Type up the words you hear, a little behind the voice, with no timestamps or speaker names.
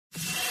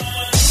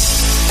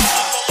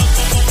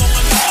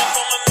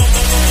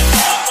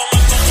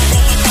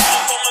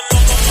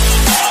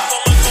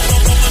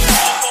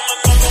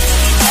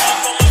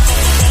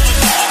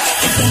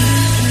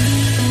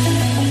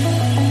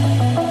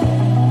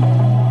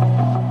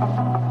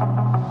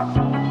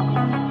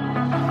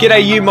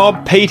G'day you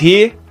mob, Pete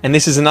here, and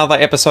this is another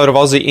episode of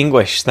Aussie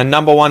English, the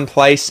number one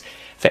place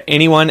for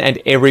anyone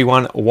and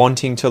everyone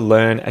wanting to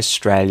learn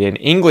Australian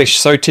English.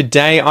 So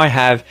today I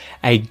have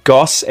a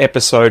Goss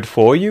episode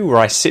for you where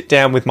I sit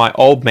down with my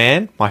old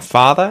man, my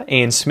father,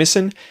 Ian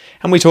Smithson,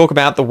 and we talk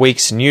about the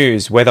week's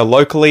news, whether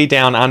locally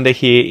down under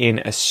here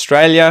in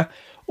Australia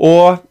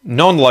or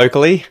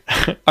non-locally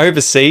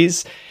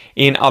overseas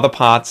in other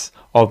parts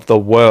of the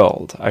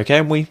world. Okay,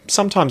 and we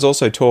sometimes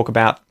also talk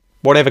about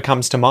whatever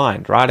comes to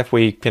mind, right? If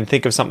we can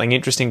think of something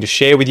interesting to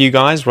share with you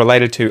guys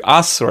related to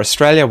us or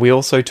Australia, we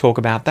also talk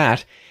about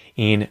that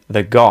in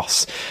the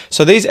Goss.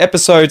 So these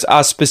episodes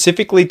are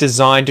specifically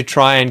designed to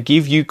try and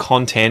give you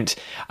content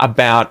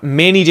about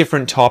many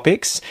different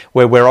topics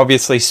where we're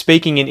obviously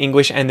speaking in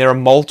English and there are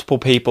multiple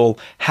people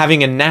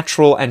having a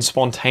natural and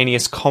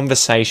spontaneous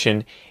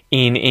conversation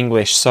in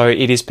English. So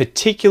it is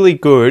particularly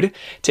good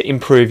to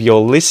improve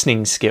your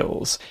listening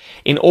skills.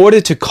 In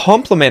order to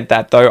complement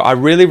that though, I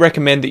really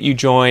recommend that you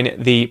join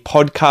the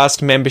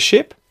podcast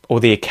membership or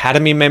the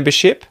academy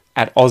membership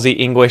at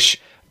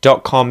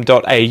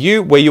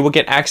aussieenglish.com.au, where you will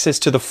get access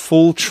to the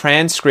full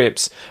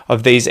transcripts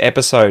of these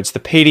episodes, the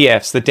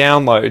PDFs, the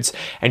downloads,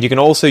 and you can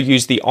also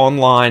use the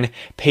online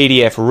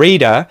PDF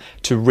reader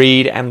to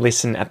read and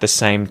listen at the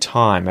same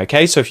time.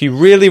 Okay, so if you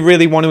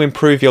really want to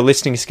improve your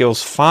listening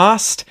skills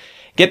fast,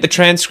 get the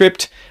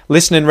transcript,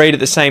 listen and read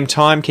at the same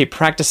time, keep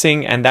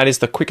practicing, and that is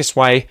the quickest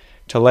way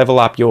to level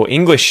up your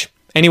English.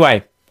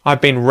 Anyway, I've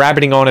been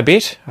rabbiting on a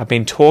bit, I've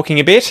been talking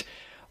a bit.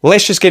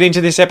 Let's just get into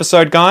this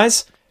episode,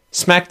 guys.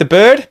 Smack the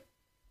bird,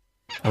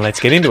 and let's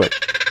get into it.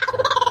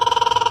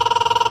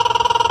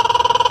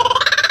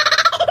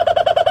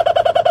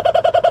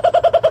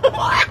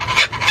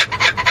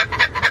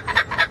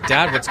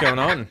 Dad, what's going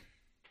on?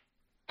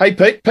 Hey,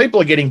 Pete,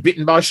 people are getting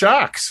bitten by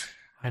sharks.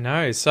 I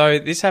know. So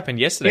this happened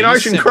yesterday. In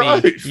Ocean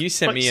Grove. You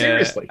sent me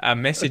Seriously. a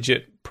message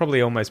at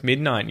probably almost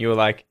midnight. And you were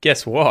like,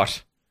 guess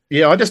what?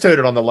 Yeah, I just heard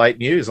it on the late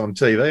news on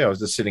TV. I was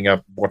just sitting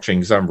up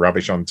watching some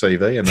rubbish on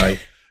TV and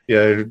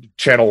they,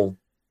 channel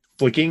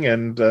flicking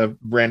and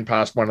ran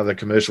past one of the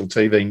commercial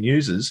TV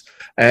newses.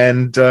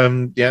 And,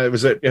 it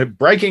was a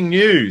breaking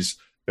news.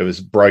 It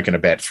was broken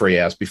about 3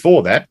 hours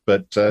before that,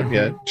 but,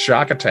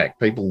 shark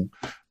attack. People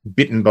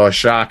bitten by a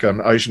shark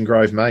on Ocean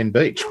Grove main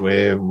beach,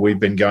 where we've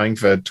been going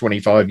for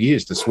 25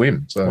 years to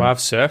swim. So, well, I've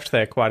surfed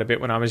there quite a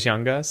bit when I was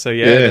younger. So,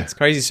 it's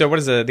crazy. So what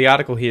is the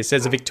article here? It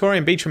says, a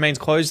Victorian beach remains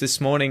closed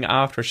this morning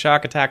after a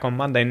shark attack on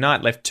Monday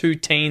night left 2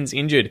 teens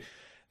injured.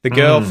 The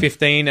girl,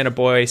 15, and a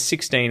boy,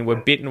 16, were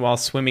bitten while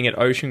swimming at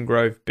Ocean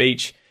Grove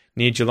Beach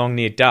near Geelong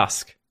near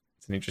dusk.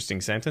 It's an interesting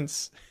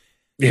sentence.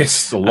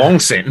 Yes, a long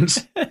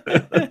sentence.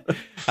 With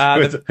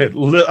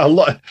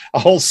a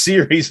whole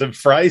series of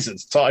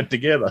phrases tied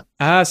together.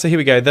 So here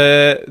we go.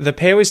 The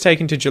pair was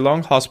taken to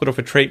Geelong Hospital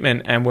for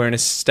treatment and were in a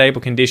stable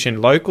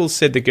condition. Locals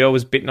said the girl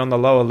was bitten on the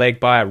lower leg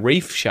by a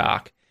reef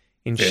shark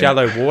in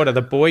shallow water.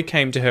 The boy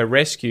came to her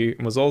rescue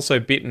and was also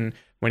bitten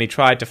when he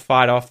tried to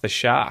fight off the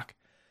shark.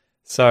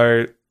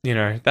 So,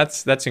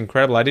 that's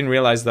incredible. I didn't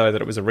realize, though,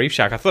 that it was a reef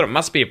shark. I thought it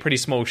must be a pretty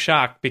small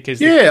shark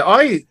because...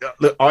 I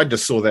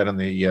just saw that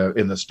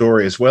in the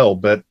story as well.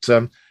 But,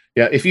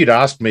 if you'd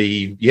asked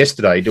me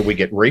yesterday, do we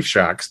get reef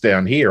sharks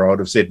down here, I would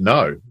have said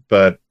no.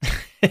 But...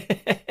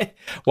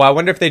 Well, I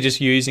wonder if they're just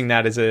using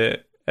that as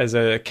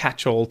a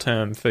catch-all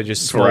term for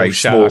just small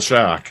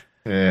shark.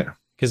 Yeah.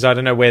 Because I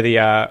don't know where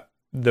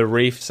the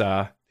reefs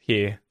are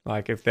here.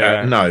 Like if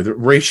they're... no, the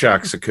reef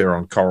sharks occur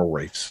on coral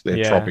reefs.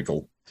 They're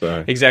tropical.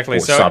 So, exactly.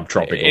 Or so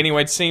subtropical.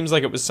 Anyway, it seems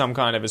like it was some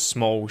kind of a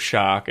small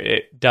shark.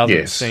 It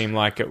doesn't seem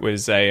like it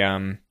was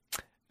a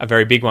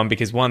very big one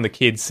because one, the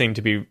kids seem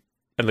to be,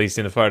 at least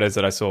in the photos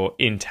that I saw,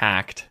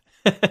 intact.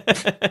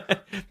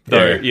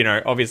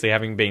 Though, obviously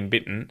having been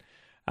bitten,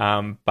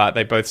 but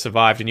they both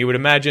survived. And you would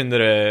imagine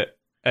that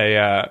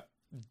a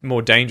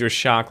more dangerous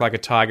shark like a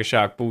tiger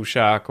shark, bull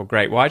shark, or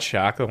great white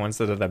shark, the ones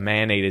that are the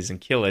man-eaters and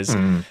killers,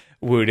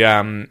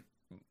 would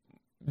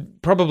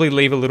probably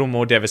leave a little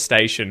more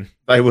devastation.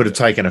 They would have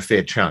taken a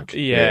fair chunk.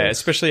 Yeah,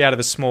 especially out of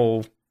a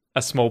small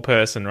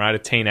person, right? A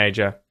teenage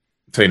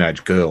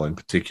girl in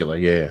particular.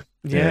 Yeah.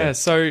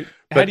 So,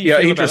 how do you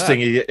feel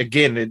interesting? About that?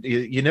 Again,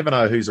 you never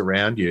know who's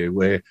around you.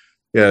 Where,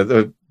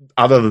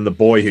 other than the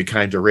boy who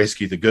came to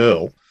rescue the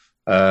girl,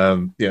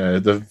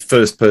 the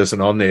first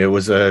person on there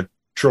was a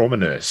trauma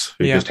nurse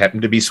who just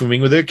happened to be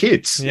swimming with her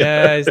kids.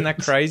 Yeah, isn't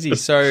that crazy?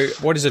 So,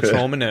 what is a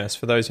trauma nurse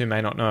for those who may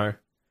not know?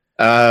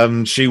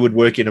 She would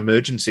work in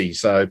emergency,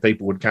 so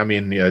people would come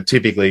in,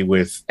 typically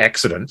with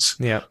accidents.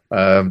 Yeah.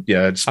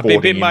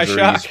 Sporting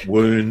injuries,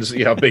 wounds.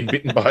 I've been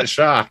bitten by a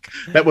shark.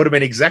 That would have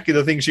been exactly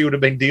the thing she would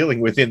have been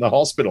dealing with in the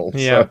hospital.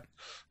 Yeah.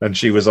 And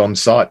she was on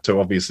site to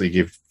obviously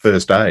give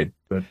first aid.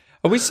 But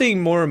are we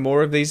seeing more and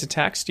more of these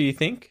attacks, do you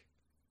think?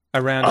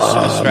 Around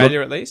Australia,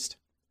 at least?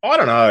 I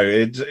don't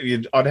know.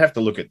 I'd have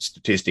to look at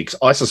statistics.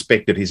 I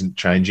suspect it isn't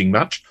changing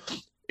much.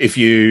 If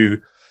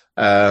you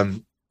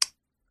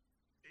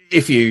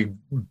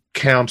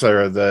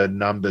counter the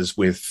numbers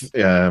with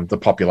the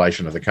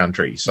population of the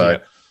country.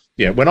 So,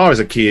 when I was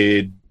a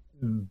kid,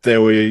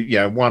 there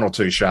were one or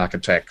two shark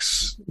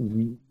attacks,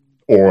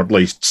 or at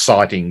least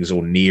sightings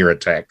or near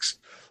attacks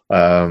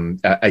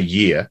a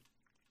year.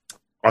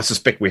 I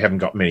suspect we haven't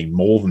got many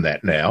more than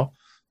that now,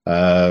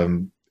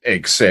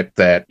 except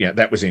that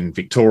that was in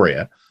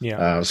Victoria.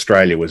 Yeah.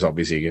 Australia was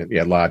obviously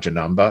a larger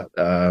number.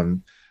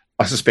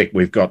 I suspect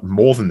we've got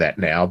more than that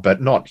now,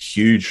 but not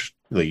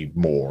hugely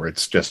more.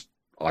 It's just,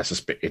 I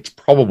suspect it's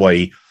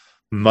probably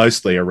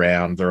mostly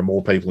around, there are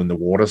more people in the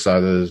water,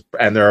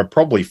 there are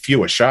probably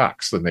fewer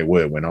sharks than there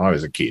were when I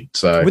was a kid.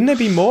 So wouldn't there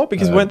be more?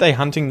 Because weren't they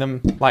hunting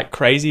them like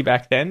crazy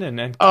back then?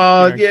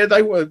 Yeah,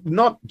 they were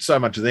not so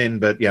much then,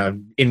 but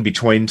in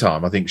between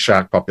time, I think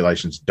shark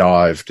populations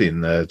dived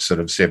in the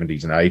sort of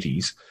 70s and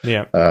 80s.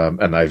 Yeah,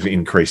 and they've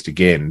increased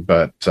again.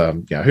 But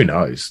who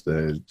knows?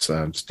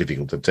 It's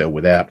difficult to tell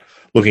without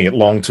looking at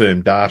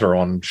long-term data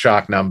on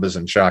shark numbers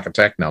and shark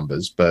attack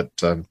numbers. But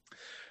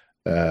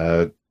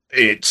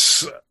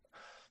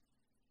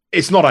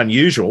it's not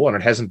unusual, and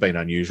it hasn't been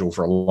unusual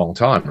for a long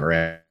time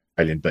around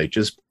Australian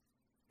beaches,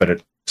 but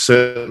it's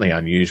certainly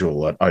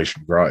unusual at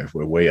Ocean Grove,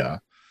 where we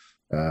are.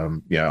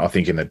 I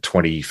think in the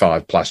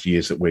 25 plus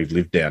years that we've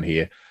lived down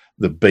here,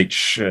 the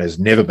beach has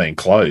never been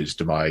closed,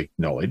 to my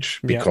knowledge,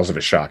 because of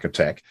a shark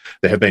attack.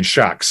 There have been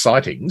shark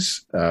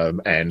sightings,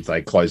 and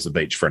they close the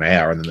beach for an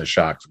hour, and then the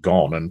shark's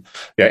gone. And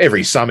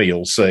every summer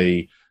you'll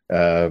see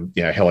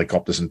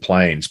helicopters and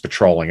planes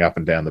patrolling up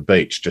and down the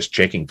beach, just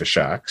checking for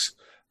sharks.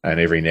 And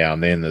every now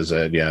and then there's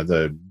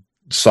the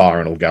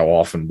siren will go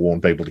off and warn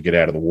people to get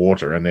out of the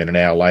water, and then an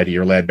hour later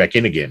you're allowed back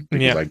in again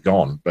because they've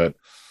gone. But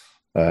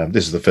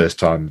this is the first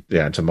time,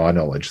 to my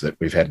knowledge, that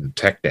we've had an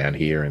attack down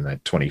here in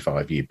that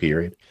 25-year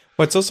period.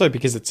 Well, it's also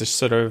because it's a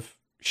sort of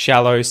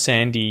shallow,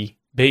 sandy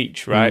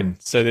beach,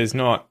 right? So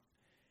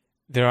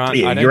there aren't.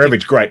 Your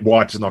average great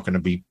white is not going to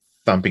be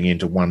thumping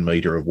into 1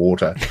 meter of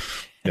water.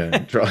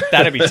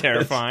 That'd be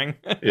terrifying.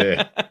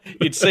 Yeah.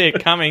 You'd see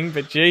it coming,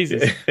 but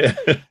Jesus.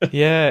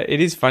 Yeah, it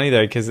is funny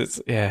though, because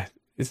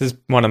this is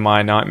one of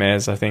my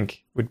nightmares, I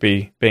think, would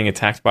be being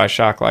attacked by a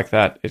shark like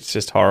that. It's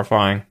just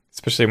horrifying,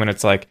 especially when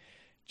it's like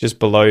just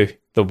below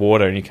the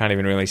water and you can't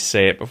even really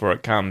see it before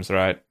it comes,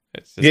 right?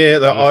 It's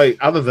just,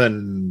 other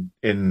than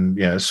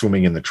in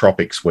swimming in the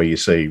tropics where you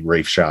see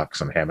reef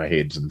sharks and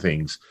hammerheads and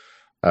things,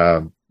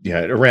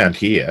 around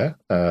here,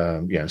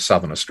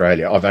 southern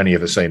Australia, I've only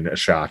ever seen a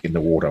shark in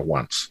the water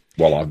once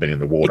while I've been in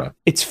the water.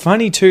 It's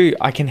funny too.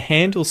 I can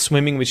handle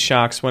swimming with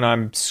sharks when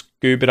I'm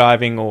scuba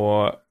diving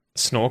or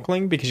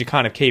snorkeling, because you're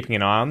kind of keeping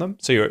an eye on them.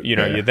 So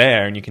you're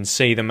there and you can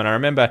see them. And I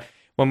remember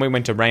when we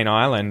went to Rain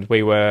Island,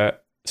 we were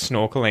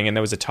snorkeling and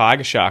there was a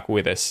tiger shark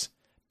with us,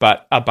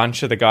 but a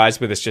bunch of the guys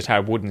with us just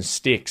had wooden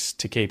sticks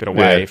to keep it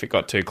away if it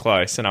got too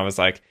close. And I was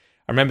like,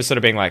 I remember sort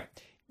of being like,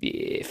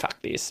 yeah,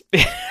 fuck this.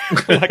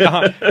 Like,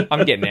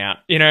 I'm getting out,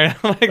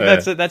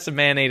 that's a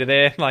man-eater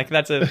there. Like,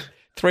 that's a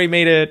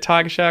 3-meter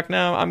tiger shark.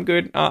 No, I'm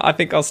good. I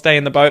think I'll stay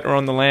in the boat or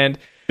on the land.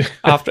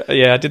 After,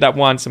 I did that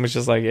once and was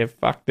just like, yeah,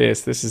 fuck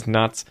this. This is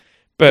nuts.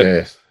 But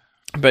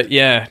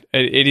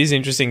it is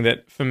interesting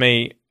that for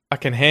me, I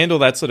can handle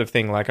that sort of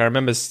thing. Like, I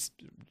remember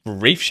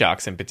reef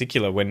sharks in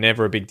particular were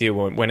never a big deal.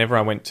 Whenever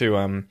I went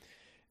to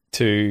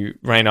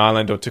Rain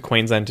Island or to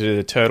Queensland to do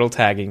the turtle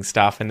tagging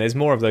stuff, and there's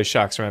more of those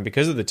sharks around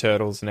because of the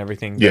turtles and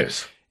everything.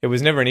 Yes. It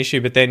was never an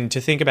issue, but then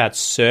to think about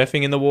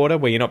surfing in the water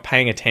where you're not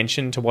paying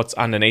attention to what's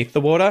underneath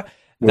the water.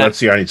 Well, that's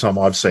the only time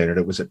I've seen it.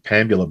 It was at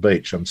Pambula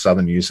Beach on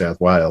southern New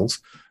South Wales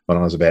when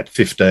I was about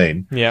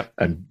 15. Yeah.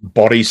 And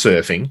body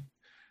surfing,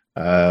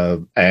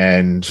 body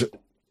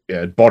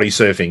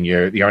surfing,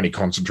 you're only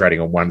concentrating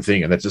on one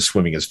thing, and that's just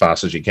swimming as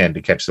fast as you can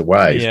to catch the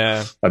wave.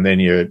 Yeah. And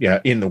then you're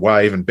in the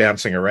wave and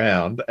bouncing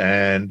around,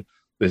 and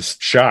this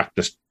shark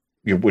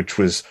which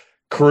was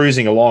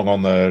cruising along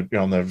on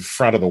the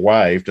front of the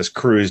wave, just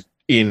cruised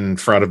in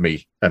front of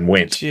me and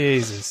went.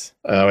 Jesus.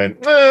 I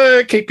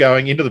went, keep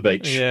going into the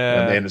beach. Yeah.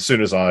 And then as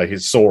soon as I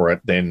saw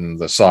it, then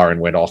the siren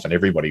went off and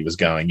everybody was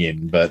going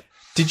in. But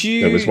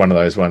it was one of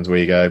those ones where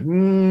you go,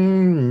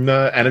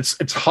 no. And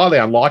it's highly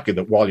unlikely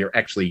that while you're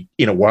actually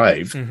in a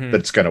wave that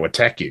it's going to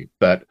attack you.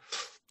 But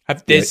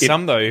there's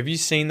some, though. Have you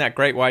seen that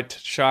great white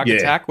shark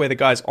attack where the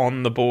guy's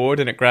on the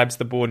board and it grabs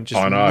the board and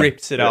just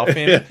rips it off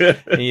him?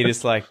 And you're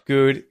just like,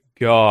 good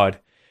God.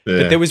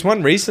 Yeah. But there was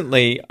one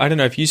recently, I don't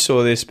know if you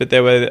saw this, but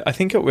I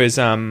think it was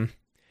the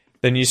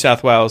New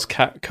South Wales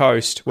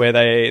coast where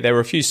there were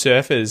a few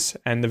surfers,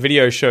 and the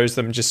video shows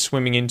them just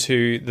swimming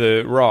into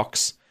the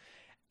rocks.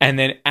 And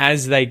then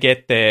as they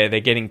get there, they're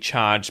getting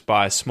charged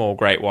by a small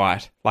great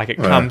white. Like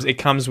it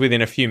comes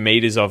within a few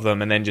meters of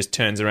them and then just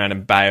turns around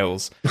and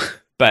bails.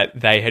 But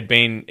it had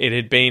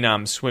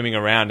been swimming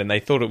around, and they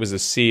thought it was a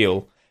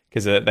seal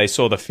because they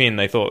saw the fin.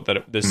 They thought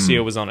that the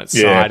seal was on its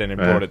side and it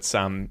brought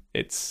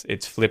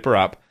its flipper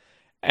up.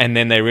 And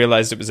then they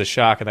realized it was a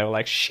shark, and they were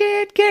like,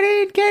 shit, get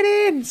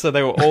in. So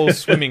they were all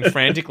swimming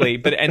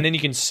frantically. And then you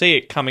can see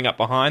it coming up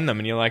behind them,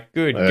 and you're like,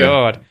 good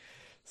God.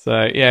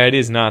 So, yeah, it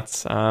is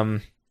nuts.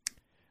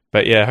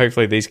 But, yeah,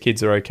 hopefully these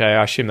kids are okay.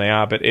 I assume they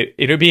are. But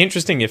it would be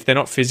interesting if they're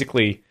not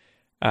physically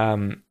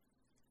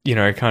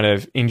kind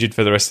of injured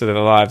for the rest of their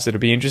lives. It'll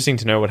be interesting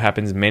to know what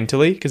happens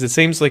mentally, because it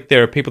seems like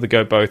there are people that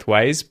go both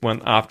ways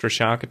when after a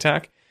shark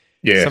attack.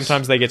 Yes.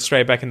 Sometimes they get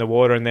straight back in the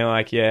water and they're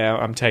like, yeah,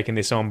 I'm taking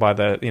this on by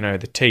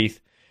the teeth.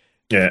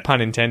 Yeah.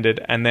 Pun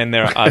intended. And then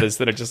there are others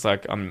that are just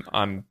like,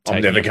 I'm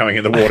never going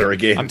in the water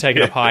again. I'm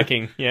taking up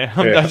hiking. Yeah.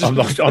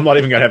 I'm not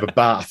even going to have a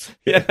bath.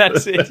 Yeah,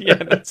 that's it. Yeah,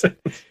 that's it.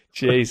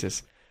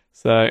 Jesus.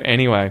 So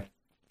anyway,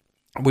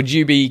 would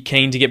you be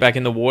keen to get back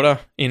in the water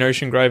in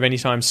Ocean Grove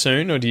anytime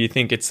soon? Or do you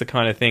think it's the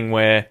kind of thing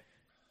where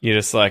you're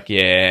just like,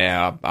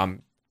 yeah,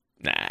 I'm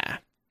nah.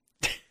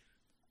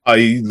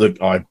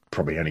 I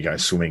probably only go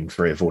swimming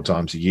 3 or 4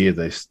 times a year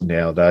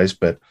nowadays,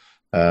 but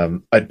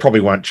it probably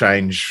won't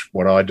change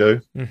what I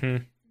do. Mm-hmm.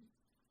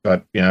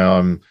 But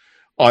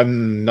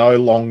I'm no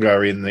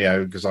longer in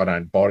the because I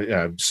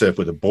don't surf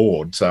with a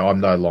board, so I'm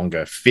no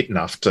longer fit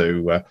enough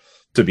to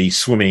be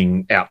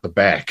swimming out the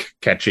back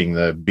catching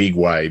the big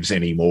waves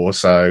anymore.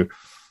 So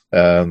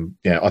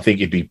I think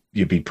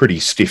you'd be pretty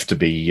stiff to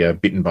be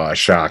bitten by a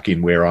shark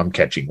in where I'm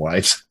catching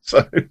waves.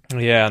 So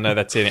yeah, I know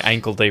that's in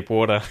ankle deep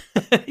water.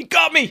 He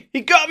got me.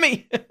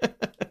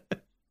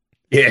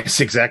 Yes,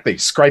 exactly.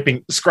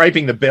 Scraping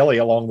the belly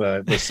along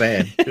the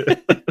sand.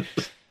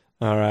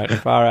 All right,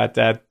 far out,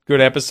 Dad.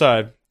 Good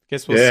episode.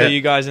 Guess we'll see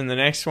you guys in the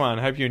next one.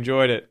 Hope you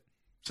enjoyed it.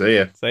 See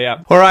ya.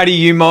 Alrighty,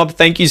 you mob.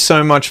 Thank you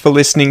so much for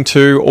listening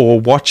to or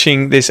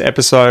watching this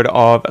episode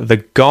of The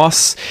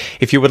Goss.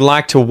 If you would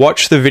like to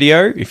watch the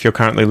video, if you're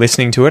currently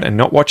listening to it and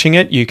not watching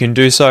it, you can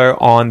do so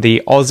on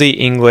the Aussie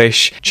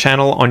English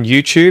channel on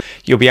YouTube.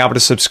 You'll be able to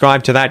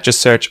subscribe to that.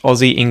 Just search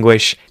Aussie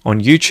English on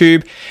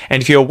YouTube.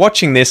 And if you're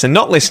watching this and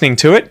not listening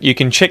to it, you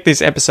can check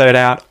this episode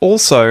out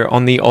also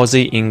on the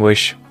Aussie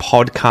English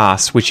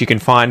podcast, which you can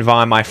find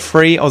via my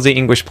free Aussie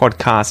English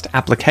podcast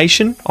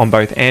application on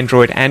both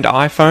Android and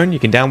iPhone. You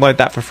can download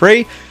that for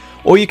free,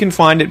 or you can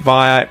find it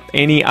via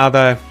any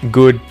other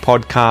good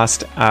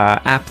podcast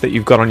app that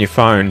you've got on your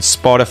phone.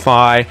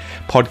 Spotify,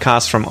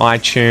 podcasts from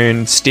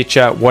iTunes,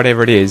 Stitcher,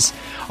 whatever it is.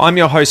 I'm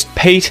your host,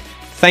 Pete.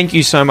 Thank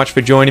you so much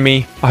for joining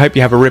me. I hope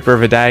you have a ripper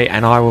of a day,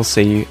 and I will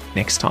see you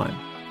next time.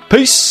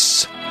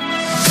 Peace!